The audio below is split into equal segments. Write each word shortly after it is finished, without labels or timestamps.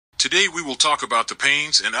Today we will talk about the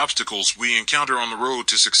pains and obstacles we encounter on the road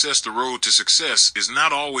to success. The road to success is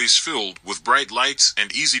not always filled with bright lights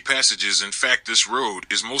and easy passages. In fact, this road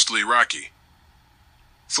is mostly rocky,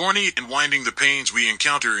 thorny, and winding. The pains we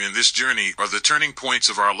encounter in this journey are the turning points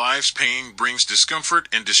of our lives. Pain brings discomfort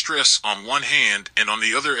and distress on one hand, and on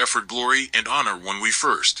the other effort, glory and honor. When we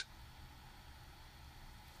first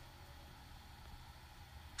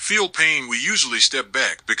feel pain, we usually step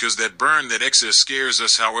back because that burn, that excess scares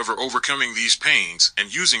us. However, overcoming these pains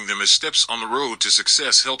and using them as steps on the road to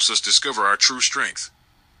success helps us discover our true strength.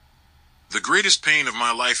 The greatest pain of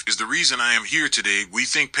my life is the reason I am here today. We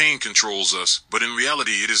think pain controls us, but in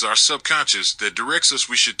reality it is our subconscious that directs us.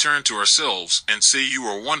 We should turn to ourselves and say, "You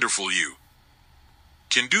are wonderful, you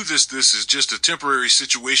can do this. This is just a temporary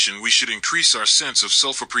situation." We should increase our sense of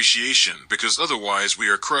self-appreciation, because otherwise we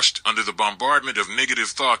are crushed under the bombardment of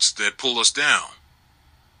negative thoughts that pull us down.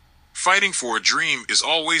 Fighting for a dream is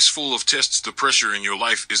always full of tests. The pressure in your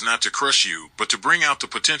life is not to crush you, but to bring out the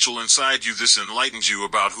potential inside you. This enlightens you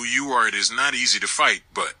about who you are. It is not easy to fight,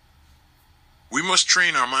 but we must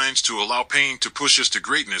train our minds to allow pain to push us to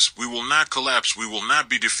greatness. We will not collapse. We will not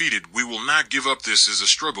be defeated. We will not give up. This is a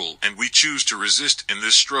struggle, and we choose to resist in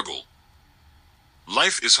this struggle.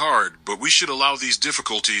 Life is hard, but we should allow these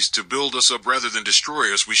difficulties to build us up rather than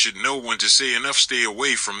destroy us. We should know when to say enough. Stay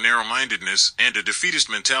away from narrow-mindedness and a defeatist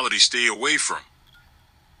mentality. Stay away from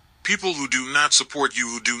people who do not support you,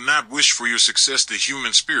 who do not wish for your success. The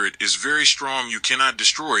human spirit is very strong. You cannot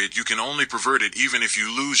destroy it. You can only pervert it. Even if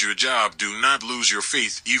you lose your job, do not lose your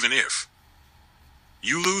faith. Even if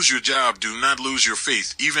you lose your job, do not lose your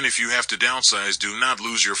faith. Even if you have to downsize, do not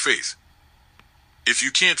lose your faith. If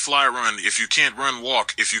you can't fly, run. If you can't run,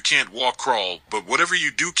 walk. If you can't walk, crawl. But whatever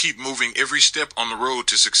you do, keep moving. Every step on the road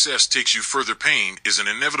to success takes you further. Pain is an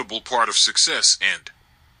inevitable part of success, and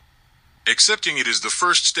accepting it is the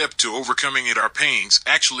first step to overcoming it. Our pains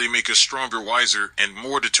actually make us stronger, wiser, and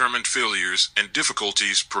more determined. Failures and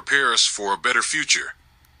difficulties prepare us for a better future.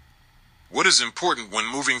 What is important when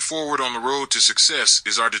moving forward on the road to success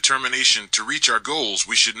is our determination to reach our goals.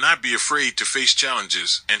 We should not be afraid to face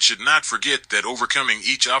challenges, and should not forget that overcoming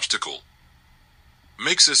each obstacle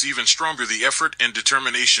makes us even stronger. The effort and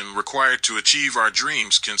determination required to achieve our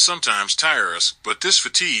dreams can sometimes tire us, but this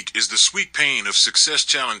fatigue is the sweet pain of success.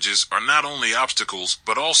 Challenges are not only obstacles,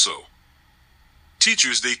 but also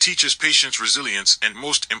teachers. They teach us patience, resilience, and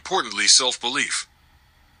most importantly, self-belief.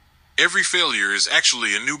 Every failure is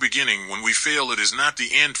actually a new beginning. When we fail, it is not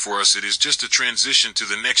the end for us. It is just a transition to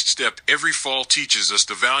the next step. Every fall teaches us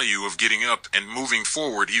the value of getting up and moving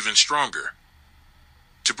forward even stronger.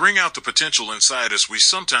 To bring out the potential inside us, we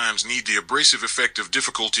sometimes need the abrasive effect of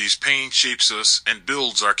difficulties. Pain shapes us and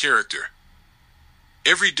builds our character.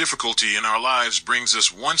 Every difficulty in our lives brings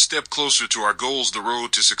us one step closer to our goals. The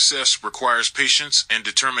road to success requires patience and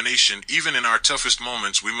determination. Even in our toughest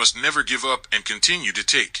moments, we must never give up and continue to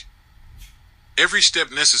take every step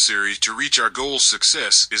necessary to reach our goals.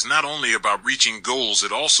 Success is not only about reaching goals,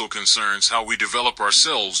 it also concerns how we develop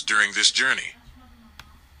ourselves during this journey.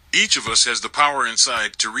 Each of us has the power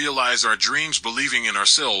inside to realize our dreams. Believing in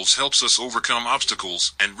ourselves helps us overcome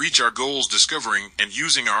obstacles and reach our goals. Discovering and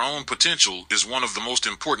using our own potential is one of the most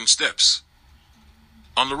important steps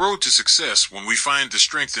on the road to success. When we find the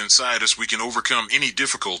strength inside us, we can overcome any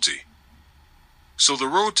difficulty. So the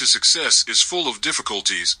road to success is full of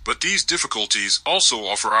difficulties, but these difficulties also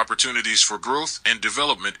offer opportunities for growth and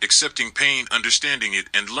development. Accepting pain, understanding it,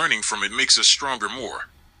 and learning from it makes us stronger, more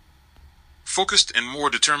focused, and more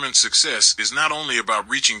determined. Success is not only about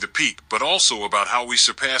reaching the peak, but also about how we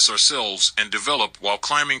surpass ourselves and develop while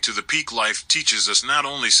climbing to the peak. Life teaches us not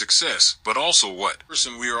only success, but also what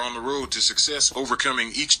person we are on the road to success.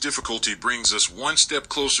 Overcoming each difficulty brings us one step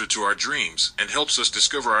closer to our dreams and helps us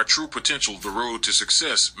discover our true potential. The road to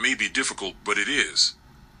success may be difficult, but it is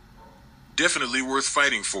definitely worth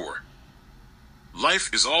fighting for.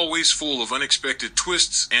 Life is always full of unexpected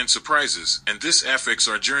twists and surprises, and this affects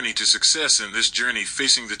our journey to success. In this journey,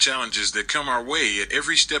 facing the challenges that come our way at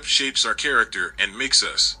every step shapes our character and makes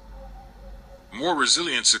us more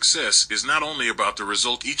resilient. Success is not only about the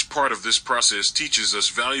result. Each part of this process teaches us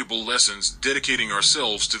valuable lessons. Dedicating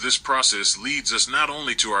ourselves to this process leads us not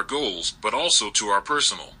only to our goals, but also to our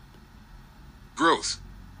personal growth.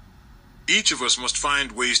 Each of us must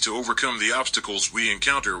find ways to overcome the obstacles we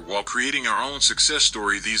encounter while creating our own success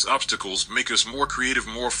story. These obstacles make us more creative,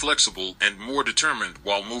 more flexible, and more determined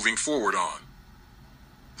while moving forward on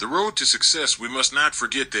the road to success. We must not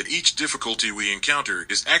forget that each difficulty we encounter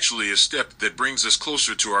is actually a step that brings us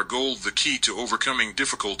closer to our goal. The key to overcoming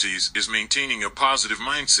difficulties is maintaining a positive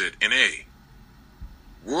mindset and a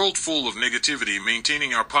world full of negativity,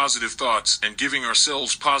 maintaining our positive thoughts and giving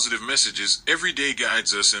ourselves positive messages every day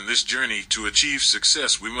guides us in this journey to achieve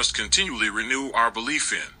success. We must continually renew our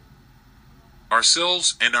belief in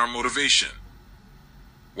ourselves and our motivation.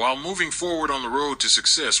 While moving forward on the road to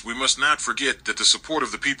success, we must not forget that the support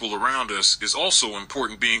of the people around us is also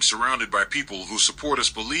important. Being surrounded by people who support us,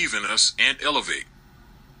 believe in us, and elevate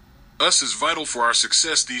us is vital for our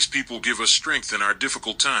success. These people give us strength in our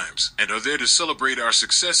difficult times and are there to celebrate our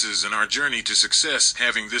successes in our journey to success.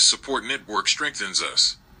 Having this support network strengthens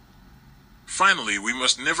us. Finally, we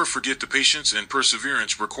must never forget the patience and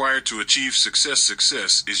perseverance required to achieve success.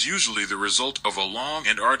 Success is usually the result of a long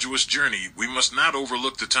and arduous journey. We must not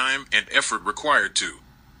overlook the time and effort required to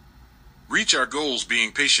reach our goals.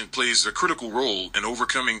 Being patient plays a critical role in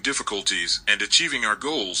overcoming difficulties and achieving our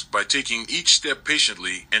goals. By taking each step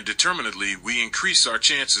patiently and determinedly, we increase our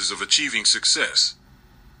chances of achieving success.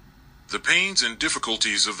 The pains and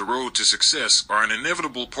difficulties of the road to success are an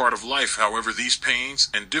inevitable part of life. However, these pains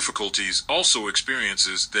and difficulties also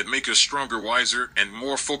experiences that make us stronger, wiser, and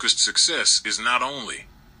more focused. Success is not only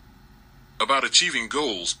about achieving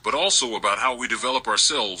goals, but also about how we develop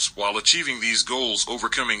ourselves while achieving these goals.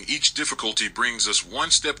 Overcoming each difficulty brings us one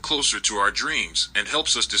step closer to our dreams and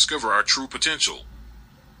helps us discover our true potential.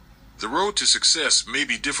 The road to success may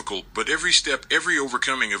be difficult, but every step, every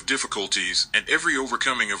overcoming of difficulties, and every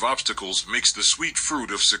overcoming of obstacles makes the sweet fruit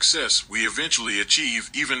of success we eventually achieve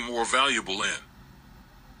even more valuable. In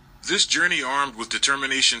this journey, armed with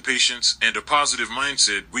determination, patience, and a positive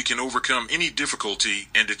mindset, we can overcome any difficulty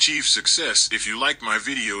and achieve success. If you liked my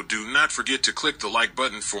video, do not forget to click the like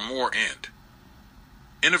button for more and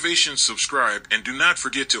innovation. Subscribe and do not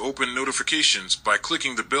forget to open notifications by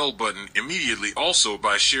clicking the bell button immediately. Also,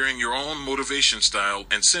 by sharing your own motivation style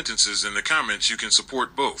and sentences in the comments, you can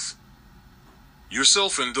support both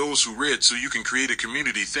yourself and those who read, so you can create a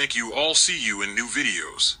community. Thank you all. See you in new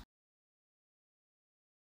videos.